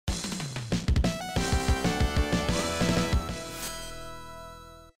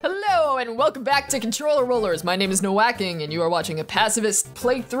and welcome back to Controller Rollers. My name is Nowacking, and you are watching a Pacifist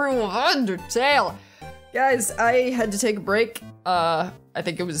playthrough of Undertale. Guys, I had to take a break. I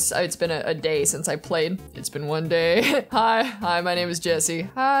think it's been a day since I played. It's been one day. Hi, my name is Jessi.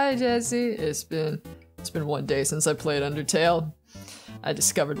 Hi, Jessi. It's been one day since I played Undertale. I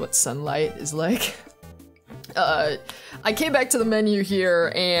discovered what sunlight is like. I came back to the menu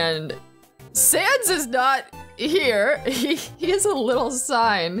here, and Sans is not here. He has a little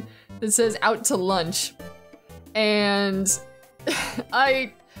sign that says out to lunch, and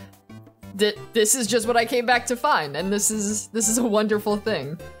this is just what I came back to find, and this is a wonderful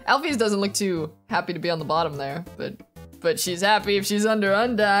thing. Alphys doesn't look too happy to be on the bottom there, but she's happy if she's under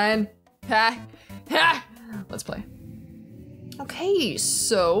Undyne. Ha ha. Let's play. Okay,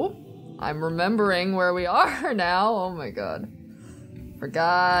 so I'm remembering where we are now. Oh my god,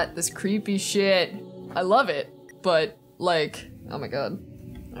 forgot this creepy shit. I love it, but like, oh my god.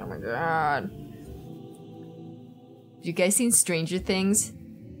 Oh my god. You guys seen Stranger Things?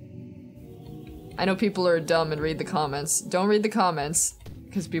 I know people are dumb and read the comments. Don't read the comments,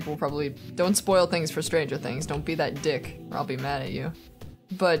 because people probably don't spoil things for Stranger Things. Don't be that dick, or I'll be mad at you.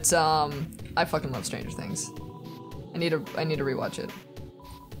 But I fucking love Stranger Things. I need to rewatch it.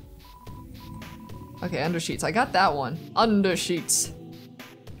 Okay, Undersheets. I got that one. Undersheets.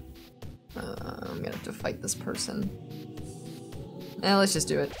 I'm gonna have to fight this person. Let's just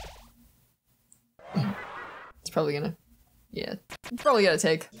do it. It's probably gonna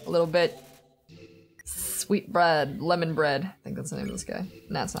take a little bit. Sweet bread, lemon bread. I think that's the name of this guy.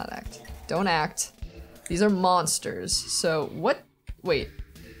 Nah, it's not act. Don't act. These are monsters. So what? Wait.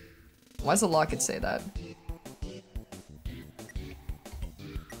 Why does the locket say that?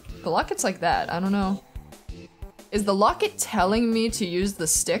 The locket's like that. I don't know. Is the locket telling me to use the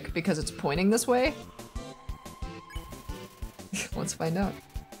stick because it's pointing this way? Let's find out.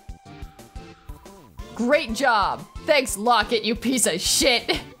 Great job! Thanks, Locket, you piece of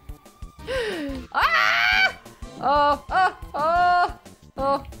shit! Ah! Oh,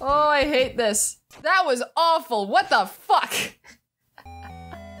 I hate this. That was awful. What the fuck?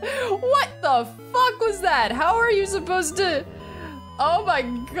 What the fuck was that? How are you supposed to... Oh my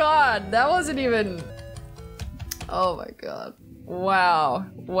god, that wasn't even... Oh my god. Wow.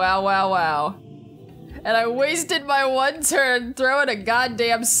 Wow. And I wasted my one turn throwing a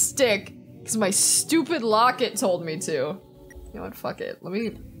goddamn stick because my stupid locket told me to. You know what? Fuck it. Let me...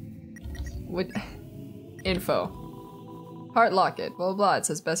 What? Info. Heart locket. Blah, blah, blah. It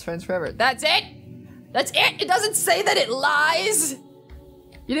says best friends forever. That's it? That's it? It doesn't say that it lies?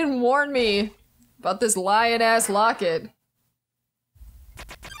 You didn't warn me about this lying-ass locket.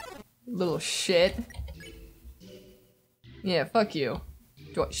 Little shit. Yeah, fuck you.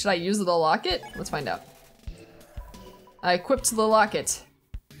 Should I use the locket? Let's find out. I equipped the locket.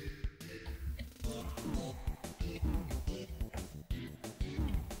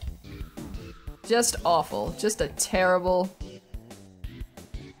 Just awful. Just a terrible...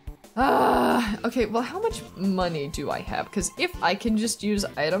 okay, well how much money do I have? Because if I can just use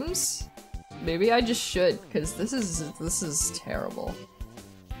items, maybe I just should, because this is terrible.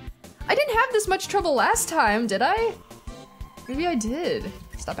 I didn't have this much trouble last time, did I? Maybe I did.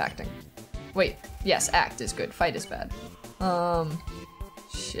 Stop acting. Wait, yes, act is good. Fight is bad.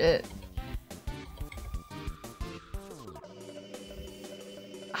 Shit.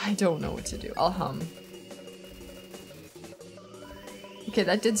 I don't know what to do. I'll hum. Okay,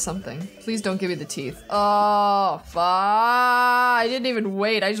 that did something. Please don't give me the teeth. Oh, fuck. I didn't even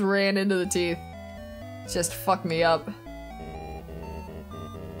wait. I just ran into the teeth. Just fucked me up.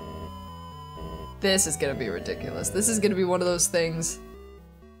 This is gonna be ridiculous. This is gonna be one of those things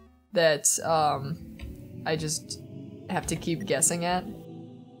that, I just have to keep guessing at.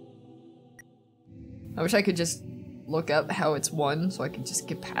 I wish I could just look up how it's won so I could just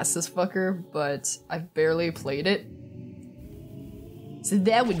get past this fucker, but I've barely played it. So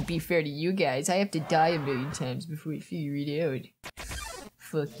that wouldn't be fair to you guys. I have to die a million times before I figure it out.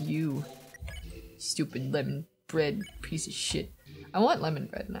 Fuck you. Stupid lemon bread piece of shit. I want lemon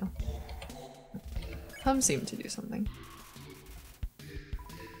bread now. Hum seemed to do something.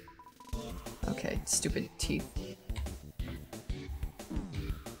 Okay, stupid teeth.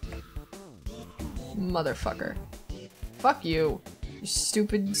 Motherfucker. Fuck you. You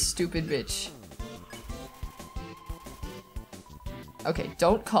stupid, stupid bitch. Okay,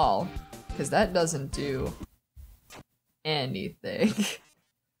 don't call, because that doesn't do anything.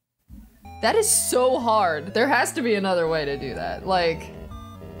 That is so hard. There has to be another way to do that. Like,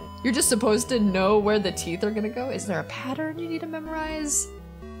 you're just supposed to know where the teeth are gonna go? Is there a pattern you need to memorize?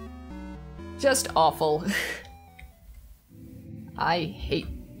 Just awful. I hate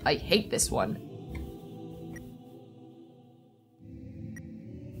I hate this one.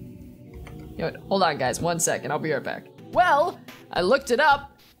 You know what? Hold on, guys. 1 second. I'll be right back. Well, I looked it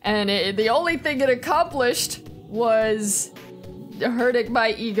up, and the only thing it accomplished was hurting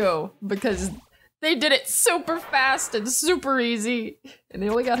my ego, because they did it super fast and super easy, and they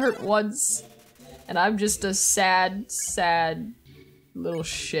only got hurt once. And I'm just a sad, sad little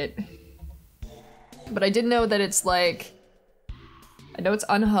shit. But I did know that it's like, I know it's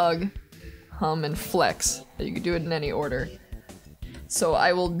unhug, hum, and flex. That you can do it in any order. So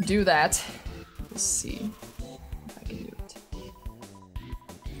I will do that. Let's see if I can do it.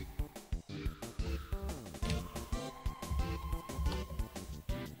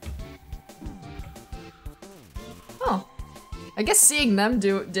 Oh, I guess seeing them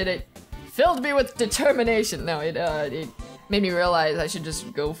did it filled me with determination. No, it made me realize I should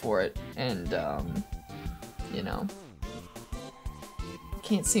just go for it, and you know, I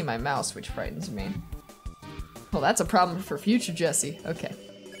can't see my mouse, which frightens me. Well, that's a problem for future Jessi. Okay.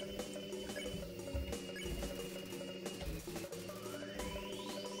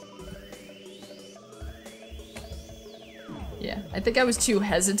 Yeah, I think I was too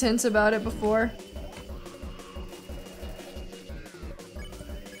hesitant about it before.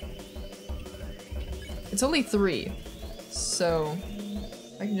 It's only 3, so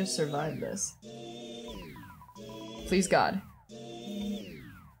I can just survive this. Please, God.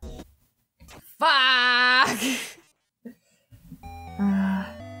 Fuck!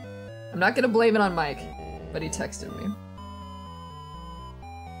 I'm not gonna blame it on Mike, but he texted me.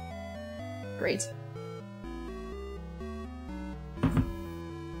 Great.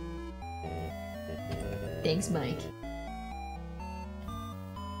 Thanks, Mike.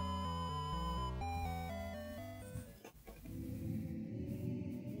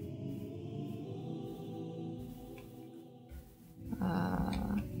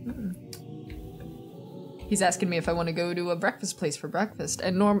 He's asking me if I want to go to a breakfast place for breakfast,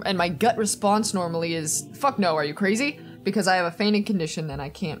 and my gut response normally is, fuck no, are you crazy? Because I have a fainting condition and I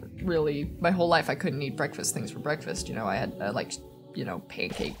can't really, my whole life I couldn't eat breakfast things for breakfast, you know, I had like, you know,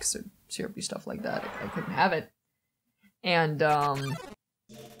 pancakes or syrupy stuff like that, I couldn't have it. And,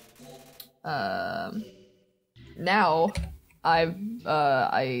 now, I've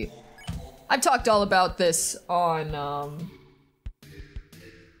talked all about this on,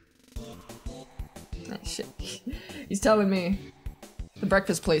 shit. He's telling me the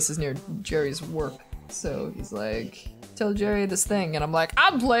breakfast place is near Jerry's work, so he's like, tell Jerry this thing, and I'm like,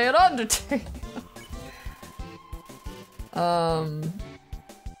 I'm playing Undertale!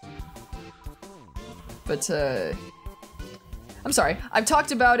 But, I'm sorry, I've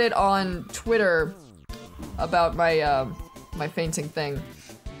talked about it on Twitter, about my, my fainting thing.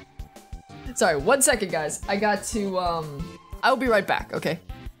 Sorry, 1 second, guys. I got to, I'll be right back, okay?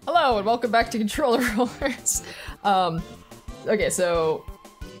 Hello, and welcome back to Controller Rollers. Okay, so...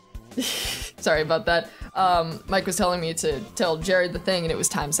 sorry about that. Mike was telling me to tell Jared the thing, and it was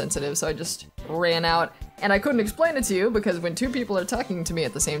time sensitive, so I just ran out. And I couldn't explain it to you, because when 2 people are talking to me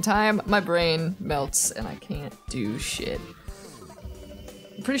at the same time, my brain melts, and I can't do shit.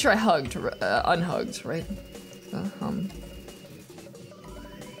 I'm pretty sure I hugged, unhugged, right?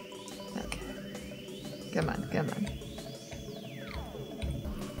 Okay. Come on, come on.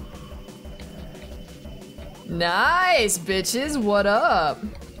 Nice, bitches, what up?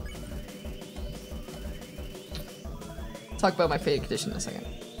 Talk about my fated condition in a second.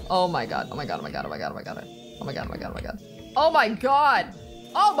 Oh my god, oh my god, oh my god, oh my god, oh my god, oh my god, oh my god, oh my god. Oh my god!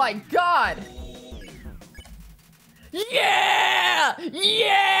 Oh my god! Yeah!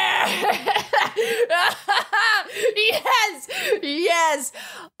 Yeah! Yes! Yes!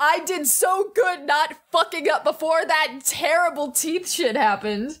 I did so good not fucking up before that terrible teeth shit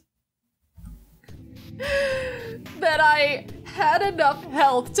happened. That I had enough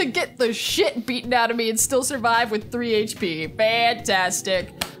health to get the shit beaten out of me and still survive with 3 HP.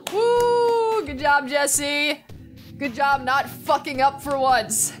 Fantastic. Woo! Good job, Jessi. Good job not fucking up for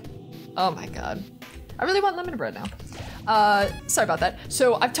once. Oh my god. I really want lemon bread now. Sorry about that.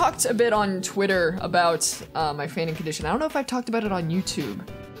 So I've talked a bit on Twitter about my fainting condition. I don't know if I've talked about it on YouTube.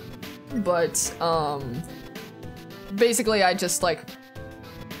 But, basically I just like,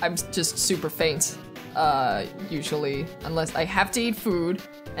 I'm just super faint. Usually, unless I have to eat food,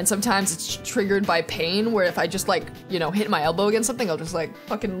 and sometimes it's triggered by pain, where if I just like, you know, hit my elbow against something, I'll just like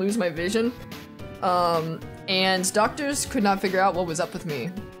fucking lose my vision. And doctors could not figure out what was up with me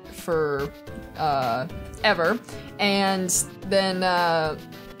for, ever. And then,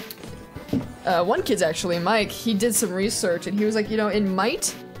 one kid's actually, Mike, he did some research and he was like, you know, it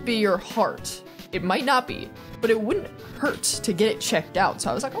might be your heart. it might not be, but it wouldn't hurt to get it checked out. So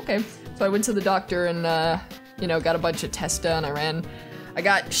I was like, okay. So I went to the doctor and, you know, got a bunch of tests done. I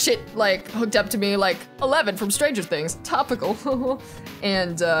got shit, like, hooked up to me, like, 11 from Stranger Things, topical,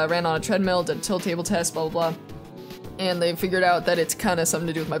 and ran on a treadmill, did a tilt table test, blah, blah, blah. And they figured out that it's kind of something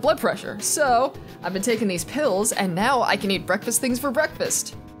to do with my blood pressure. So I've been taking these pills, and now I can eat breakfast things for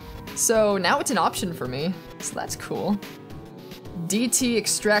breakfast. So now it's an option for me, so that's cool. DT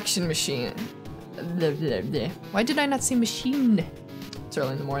extraction machine. Blah, blah, blah. Why did I not say machine? It's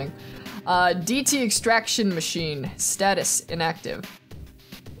early in the morning. DT extraction machine, status inactive.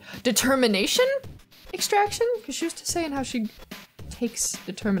 Determination extraction? Because she was just saying how she takes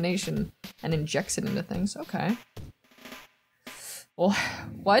determination and injects it into things. Okay. Well,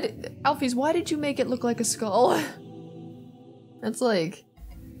 Alphys, why did you make it look like a skull? That's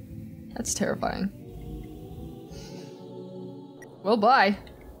terrifying. Well, bye.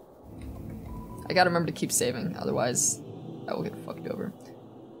 I gotta remember to keep saving, otherwise I will get fucked over.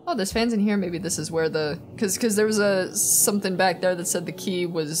 Oh, there's fans in here. Maybe this is where cause there was something back there that said the key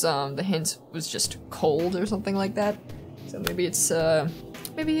was, the hint was just cold or something like that. So maybe it's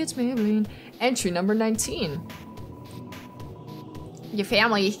Maybelline. Entry number 19. Your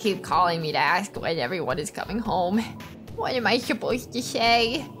family keep calling me to ask when everyone is coming home. What am I supposed to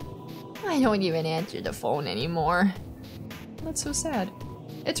say? I don't even answer the phone anymore. That's so sad.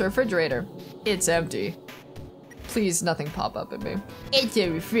 It's a refrigerator. It's empty. Please, nothing pop up at me. It's a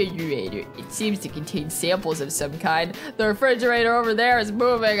refrigerator. It seems to contain samples of some kind. The refrigerator over there is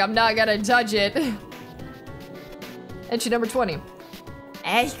moving. I'm not gonna touch it. Entry number 20.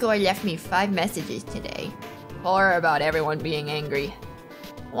 Ashcore left me 5 messages today. 4 about everyone being angry.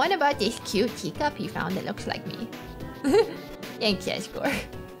 1 about this cute teacup he found that looks like me. Thanks, Ashcore.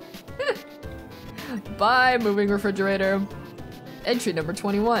 Bye, moving refrigerator. Entry number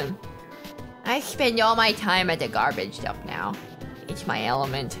 21. I spend all my time at the garbage dump now. It's my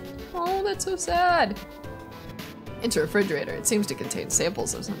element. Oh, that's so sad. It's a refrigerator. It seems to contain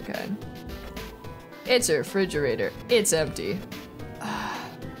samples of some kind. It's a refrigerator. It's empty. Oh!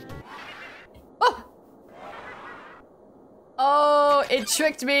 Oh, it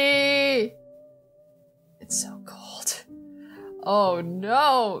tricked me! It's so cold. Oh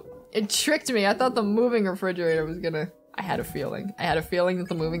no! It tricked me. I thought the moving refrigerator was gonna... I had a feeling. I had a feeling that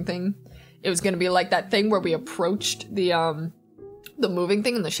the moving thing, it was gonna be like that thing where we approached the moving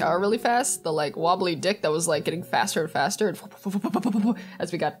thing in the shower really fast. The like wobbly dick that was like getting faster and faster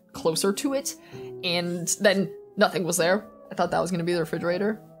as we got closer to it. And then nothing was there. I thought that was gonna be the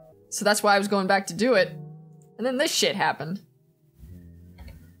refrigerator. So that's why I was going back to do it. And then this shit happened.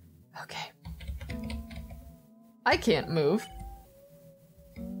 Okay. I can't move.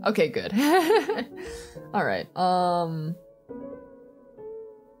 Okay, good. Alright,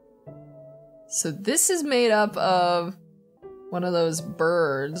 so this is made up of one of those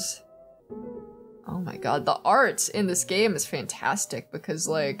birds. Oh my god, the art in this game is fantastic because,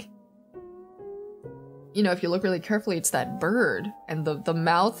 like, you know, if you look really carefully, it's that bird and the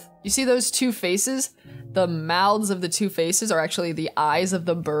mouth. You see those 2 faces? The mouths of the 2 faces are actually the eyes of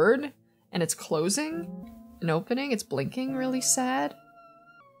the bird, and it's closing and opening. It's blinking really sad.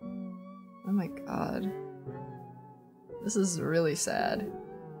 Oh my god. This is really sad.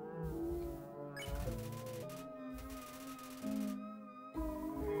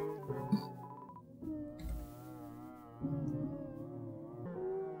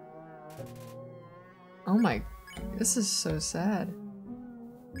 Oh my, this is so sad.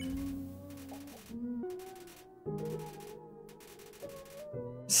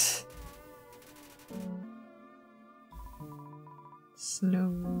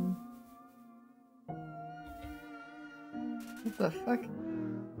 Snow. What the fuck?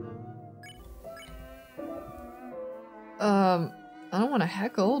 I don't want to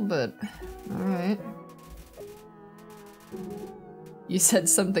heckle, but alright. You said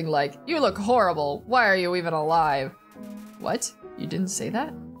something like, "You look horrible. Why are you even alive?" What? You didn't say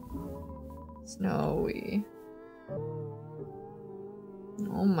that? Snowy.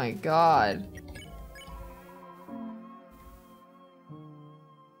 Oh my god.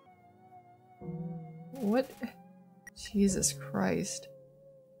 What? Jesus Christ.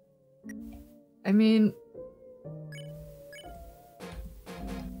 I mean...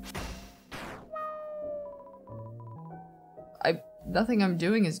 Nothing I'm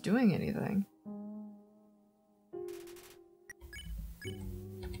doing is doing anything.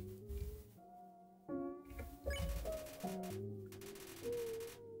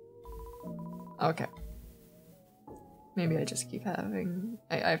 Okay. Maybe I just keep having...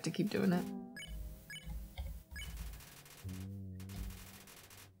 I have to keep doing it.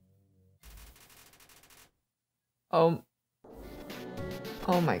 Oh.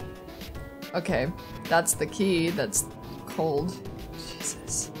 Oh my. Okay. That's the key. That's cold.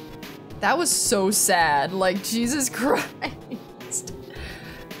 Jesus. That was so sad. Like, Jesus Christ.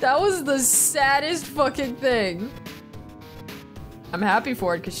 That was the saddest fucking thing. I'm happy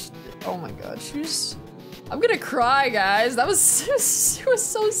for it because oh my god, I'm gonna cry, guys. That was, she was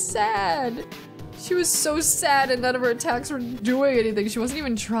so sad. She was so sad and none of her attacks were doing anything. She wasn't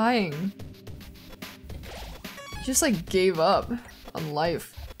even trying. She just like gave up on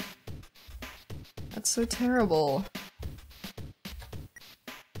life. That's so terrible.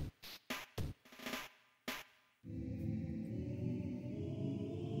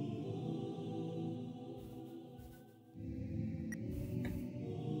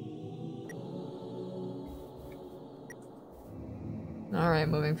 Alright,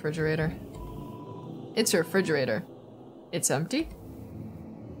 moving refrigerator. It's a refrigerator. It's empty?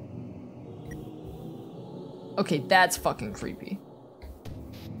 Okay, that's fucking creepy.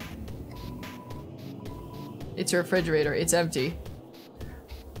 It's a refrigerator. It's empty.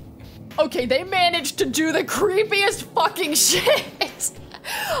 Okay, they managed to do the creepiest fucking shit.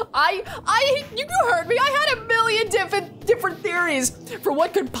 You heard me. I had a million different theories for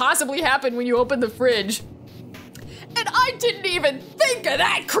what could possibly happen when you open the fridge. And I didn't even think of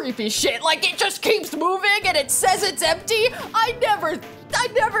that creepy shit. Like, it just keeps moving and it says it's empty. I never would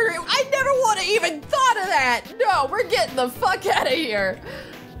have even thought of that. No, we're getting the fuck out of here.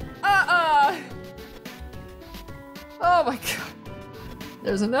 Oh my god.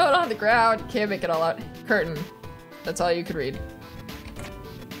 There's a note on the ground. Can't make it all out. Curtain. That's all you could read.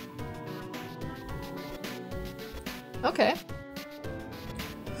 Okay.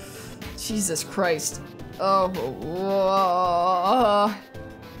 Jesus Christ. Oh.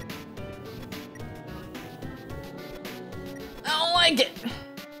 I don't like it. I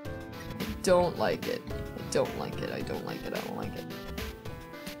don't like it. I don't like it. I don't like it. I don't like it.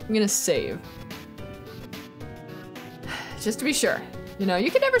 I'm gonna save. Just to be sure. You know, you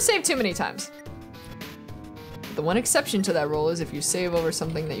can never save too many times. But the one exception to that rule is if you save over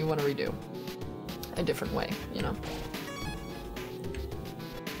something that you want to redo. A different way, you know.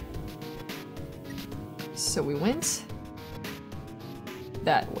 So we went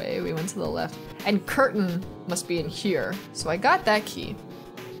that way, we went to the left. And curtain must be in here. So I got that key.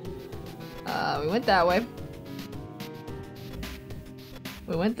 We went that way.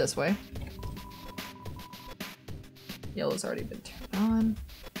 We went this way. Yellow's already been turned on.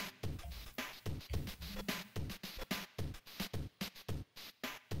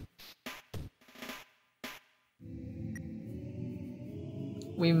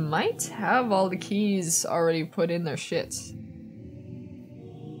 We might have all the keys already put in their shits.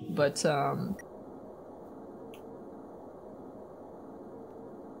 But,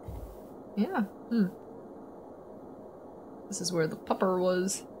 yeah, This is where the pupper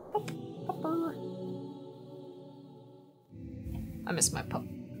was. Pupper. I miss my pup.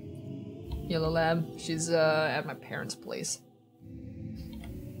 Yellow Lab. She's, at my parents' place.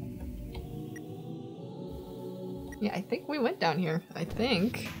 Yeah, I think we went down here. I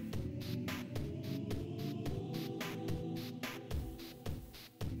think.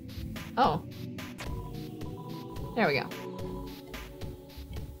 Oh. There we go.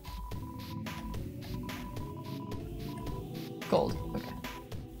 Gold. Okay.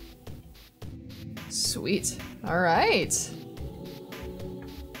 Sweet. All right.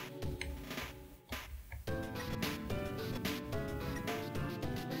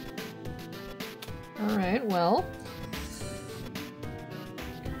 All right, well.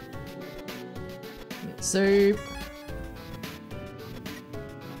 Save.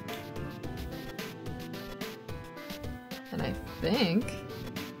 And I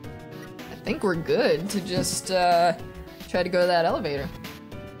think we're good to just try to go to that elevator.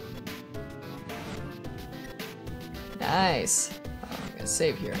 Nice. Oh, I'm gonna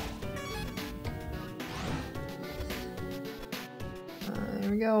save here. There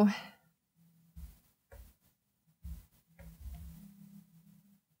we go.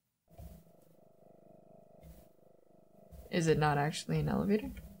 Is it not actually an elevator?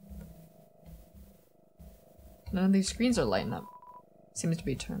 None of these screens are lighting up. Seems to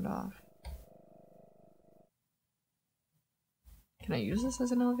be turned off. Can I use this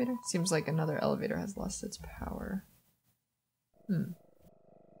as an elevator? Seems like another elevator has lost its power.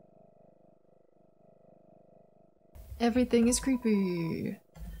 Everything is creepy.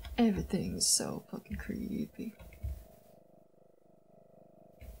 Everything is so fucking creepy.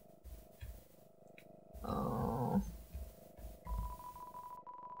 Oh.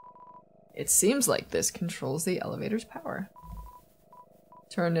 It seems like this controls the elevator's power.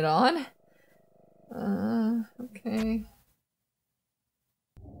 Turn it on. Okay. Okay.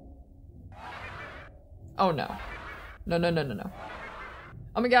 Oh no. No, no, no, no, no.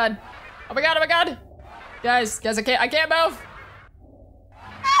 Oh my god. Oh my god, oh my god! Guys, I can't move!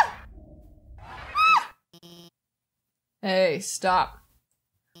 Ah! Ah! Hey, stop.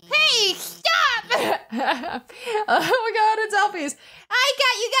 Hey, stop! Oh my god, it's Alfie's. I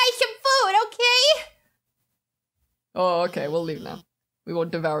got you guys some food, okay? Oh, okay, we'll leave now. We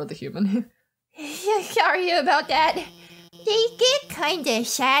won't devour the human. Sorry about that. They get kinda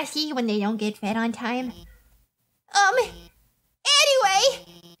sassy when they don't get fed on time. Anyway,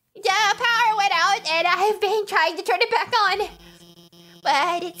 the power went out and I've been trying to turn it back on.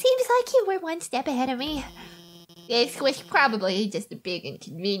 But it seems like you were one step ahead of me. This was probably just a big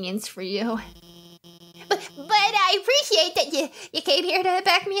inconvenience for you. But I appreciate that you came here to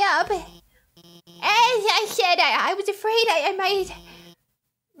back me up. As I said, I was afraid I might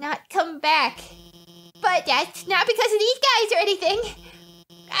not come back. But that's not because of these guys or anything.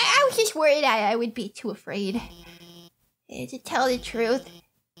 I was just worried I would be too afraid. To tell the truth,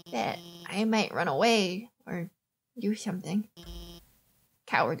 that I might run away or do something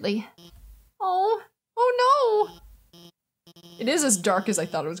cowardly. Oh no! It is as dark as I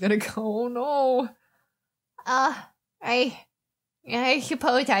thought it was gonna go. Oh no! I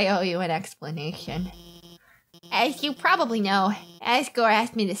suppose I owe you an explanation. As you probably know, Asgore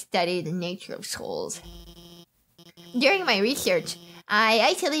asked me to study the nature of souls. During my research, I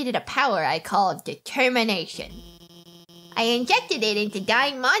isolated a power I called determination. I injected it into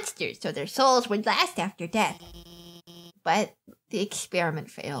dying monsters so their souls would last after death. But the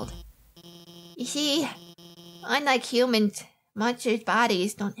experiment failed. You see, unlike humans, monsters'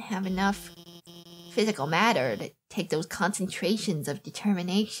 bodies don't have enough physical matter to take those concentrations of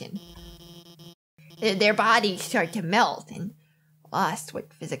determination. Their bodies start to melt and lost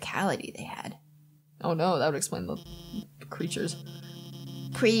what physicality they had. Oh no, that would explain the creatures.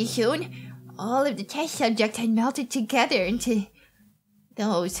 Pretty soon, all of the test subjects had melted together into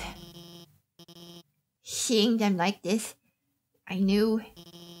those. Seeing them like this, I knew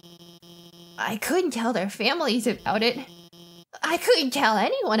I couldn't tell their families about it. I couldn't tell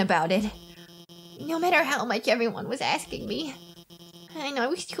anyone about it. No matter how much everyone was asking me. And I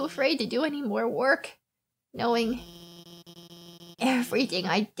was too afraid to do any more work, knowing everything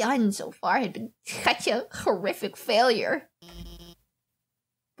I'd done so far had been such a horrific failure.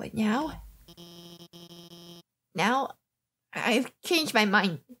 But now I've changed my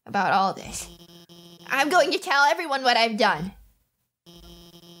mind about all this. I'm going to tell everyone what I've done.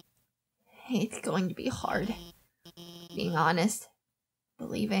 It's going to be hard, being honest,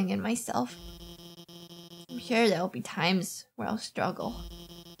 believing in myself. I'm sure there will be times where I'll struggle.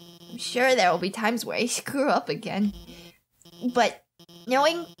 I'm sure there will be times where I screw up again. But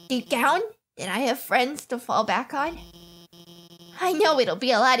knowing deep down that I have friends to fall back on, I know it'll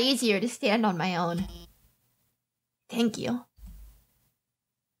be a lot easier to stand on my own. Thank you.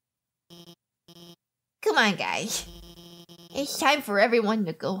 Come on, guys. It's time for everyone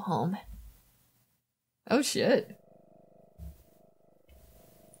to go home. Oh shit.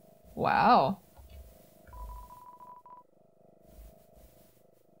 Wow.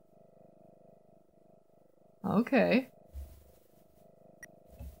 Okay.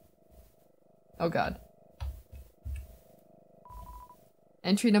 Oh god.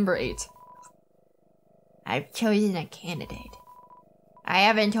 Entry number 8. I've chosen a candidate. I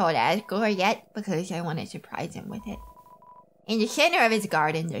haven't told Asgore yet because I want to surprise him with it. In the center of his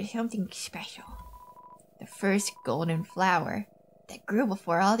garden, there's something special. The first golden flower that grew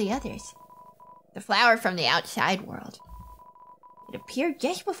before all the others. The flower from the outside world. It appeared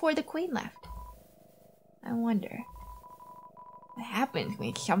just before the queen left. I wonder, what happens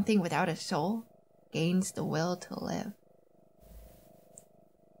when something without a soul gains the will to live?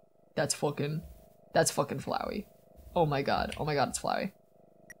 That's fucking Flowey. Oh my god, it's Flowey.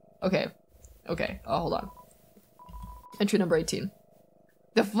 Okay, hold on. Entry number 18.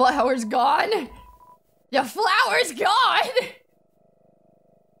 The flower's gone! The flower's gone!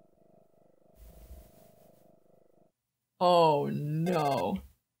 Oh no.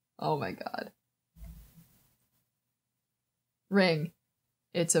 Oh my god. Ring.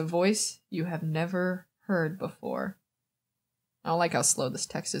 It's a voice you have never heard before. I don't like how slow this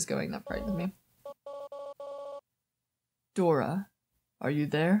text is going, that frightens me. Dora, are you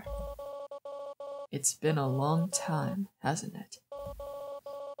there? It's been a long time, hasn't it?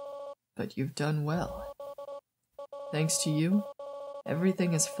 But you've done well. Thanks to you,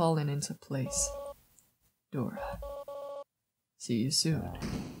 everything has fallen into place. Dora. See you soon.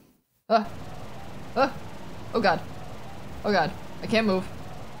 Oh god. Oh god. I can't move.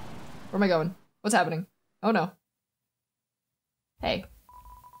 Where am I going? What's happening? Oh no. Hey.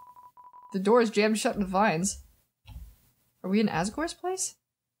 The door is jammed shut with vines. Are we in Asgore's place?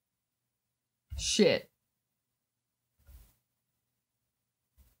 Shit.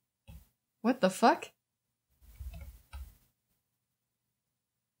 What the fuck?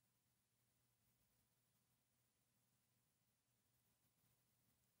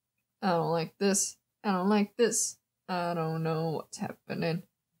 I don't like this. I don't like this. I don't know what's happening.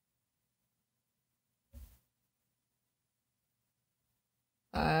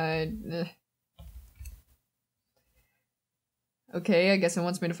 Okay, I guess it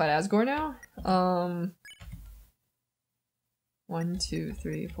wants me to fight Asgore now? 1, 2,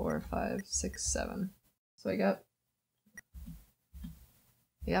 3, 4, 5, 6, 7. So I got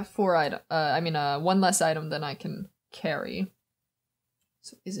 4 items. One less item than I can carry.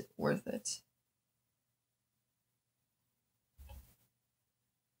 So is it worth it?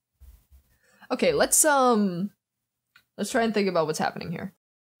 Okay, let's try and think about what's happening here.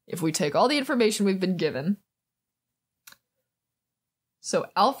 If we take all the information we've been given. So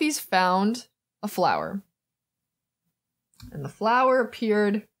Alfie's found a flower. And the flower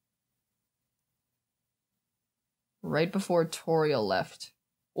appeared right before Toriel left.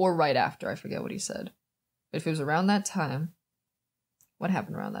 Or right after, I forget what he said. But if it was around that time, what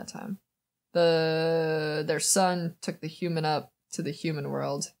happened around that time? Their son took the human up to the human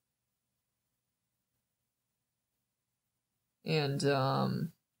world. And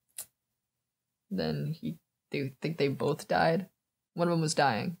then they think they both died. One of them was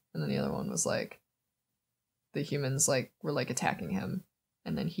dying, and then the other one was like, the humans were attacking him,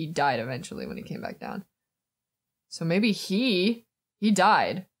 and then he died eventually when he came back down. So maybe he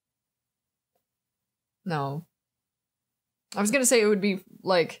died. No. I was gonna say it would be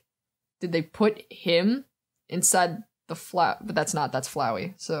did they put him inside the but that's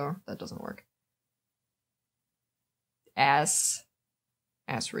Flowey, so that doesn't work.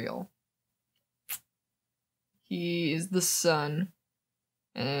 Asriel. He is the son,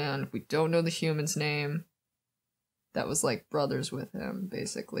 and we don't know the human's name. That was brothers with him,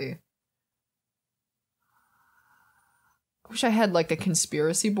 basically. I wish I had a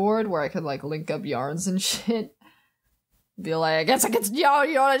conspiracy board where I could link up yarns and shit. Be like, I guess I could, you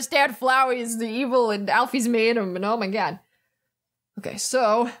don't understand, Flowey is the evil and Alfie's made him, and oh my god. Okay,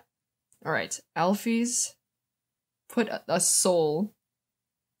 so, alright, Alfie's put a soul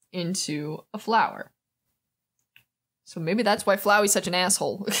into a flower. So maybe that's why Flowey's such an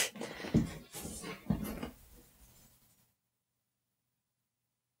asshole.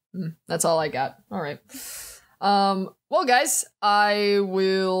 That's all I got. Alright. Well guys, I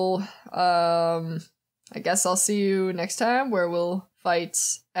will, I guess I'll see you next time where we'll fight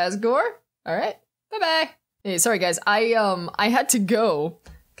Asgore. Alright, bye-bye. Hey, sorry guys, I had to go,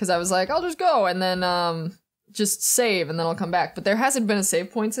 because I was like, I'll just go, and then, just save, and then I'll come back. But there hasn't been a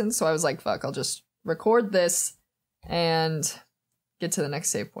save point since, so I was like, fuck, I'll just record this, and get to the next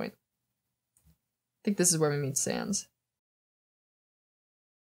save point. I think this is where we meet Sans.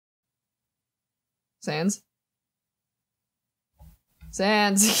 Sans?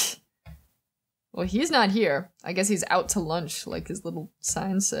 Sans! Well, he's not here. I guess he's out to lunch, like his little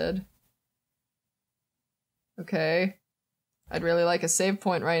sign said. Okay. I'd really like a save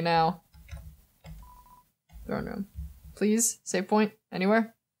point right now. Throne room. Please, save point.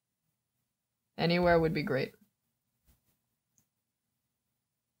 Anywhere? Anywhere would be great.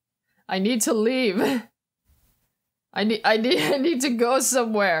 I need to leave. I need to go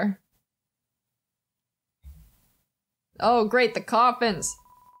somewhere. Oh, great, the coffins.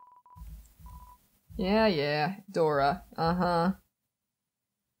 Yeah, Dora. Uh-huh.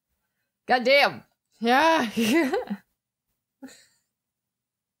 Goddamn. Yeah.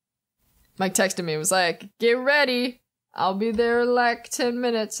 Mike texted me, was like, get ready. I'll be there in like 10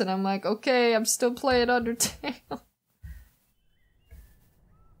 minutes. And I'm like, okay, I'm still playing Undertale.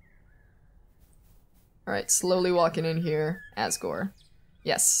 Alright, slowly walking in here. Asgore.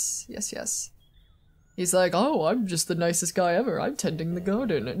 Yes. He's like, oh, I'm just the nicest guy ever. I'm tending the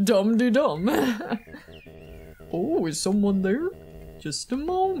garden. Dum-de-dum. Oh, is someone there? Just a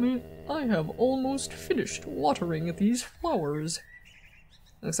moment. I have almost finished watering these flowers.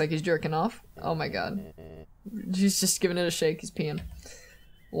 Looks like he's jerking off. Oh my god. He's just giving it a shake. He's peeing.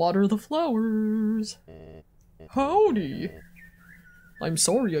 Water the flowers. Howdy. I'm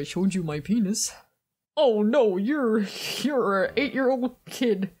sorry I showed you my penis. Oh no, you're an 8-year-old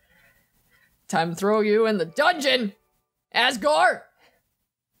kid. Time to throw you in the dungeon, Asgore!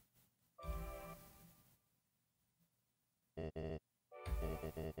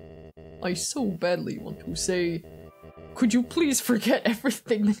 I so badly want to say, could you please forget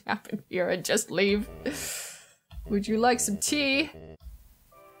everything that happened here and just leave? Would you like some tea?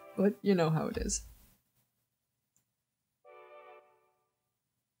 But you know how it is.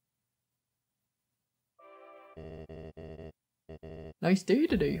 Nice day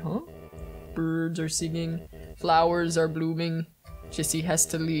today, huh? Birds are singing, flowers are blooming. Jessi has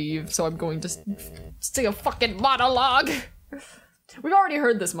to leave, so I'm going to sing a fucking monologue. We've already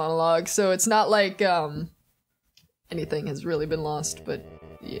heard this monologue, so it's not like anything has really been lost, but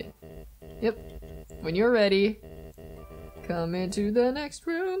yeah. Yep. When you're ready, come into the next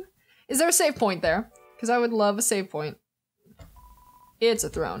room. Is there a save point there? Because I would love a save point. It's a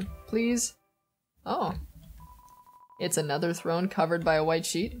throne. Please. Oh. It's another throne covered by a white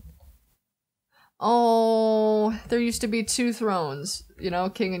sheet. Oh, there used to be 2 thrones, you know,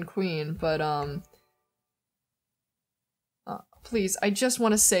 king and queen, but please, I just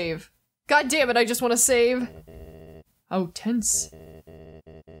want to save. God damn it, I just want to save. How tense.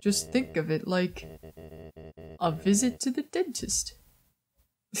 Just think of it like a visit to the dentist.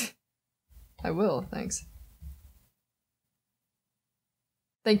 I will, thanks.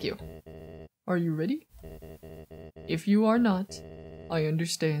 Thank you. Are you ready? If you are not, I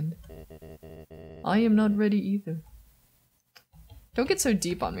understand. I am not ready either. Don't get so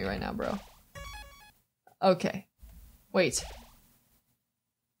deep on me right now, bro. Okay. Wait.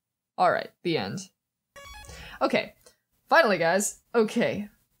 Alright, the end. Okay. Finally, guys. Okay.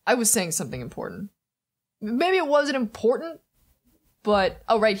 I was saying something important. Maybe it wasn't important, but...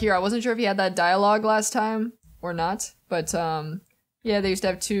 Oh, right here. I wasn't sure if he had that dialogue last time or not, but, yeah, they used to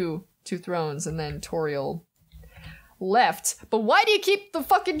have two thrones, and then Toriel left. But why do you keep the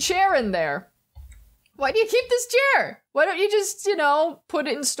fucking chair in there? Why do you keep this chair? Why don't you just, you know, put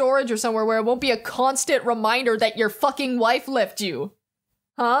it in storage or somewhere where it won't be a constant reminder that your fucking wife left you?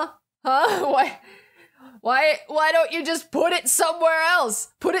 Huh? Huh? Why don't you just put it somewhere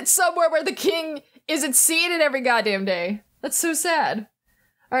else? Put it somewhere where the king isn't seeing it every goddamn day. That's so sad.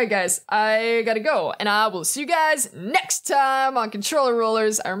 Alright guys, I gotta go, and I will see you guys next time on Controller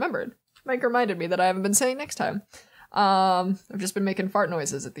Rollers. I remembered. Mike reminded me that I haven't been saying next time. I've just been making fart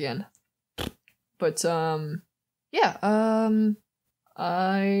noises at the end. But, yeah,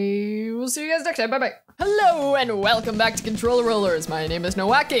 I will see you guys next time. Bye-bye. Hello, and welcome back to Controller Rollers. My name is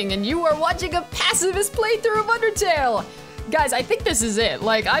Nowacking, and you are watching a pacifist playthrough of Undertale. Guys, I think this is it.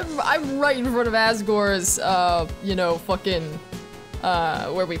 Like, I'm right in front of Asgore's, you know, fucking,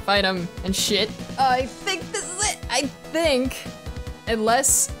 where we fight him and shit. I think this is it. I think,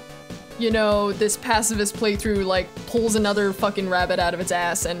 unless, you know, this pacifist playthrough, like, pulls another fucking rabbit out of its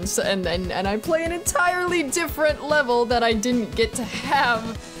ass and I play an entirely different level that I didn't get to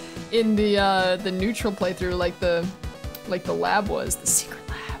have in the neutral playthrough, like the lab was, the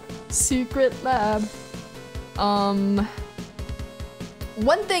secret lab.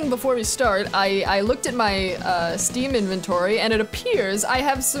 One thing before we start, I looked at my Steam inventory, and it appears I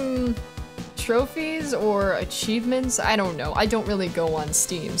have some trophies or achievements. I don't know. I don't really go on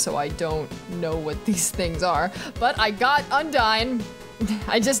Steam, so I don't know what these things are. But I got Undyne.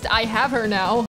 I have her now.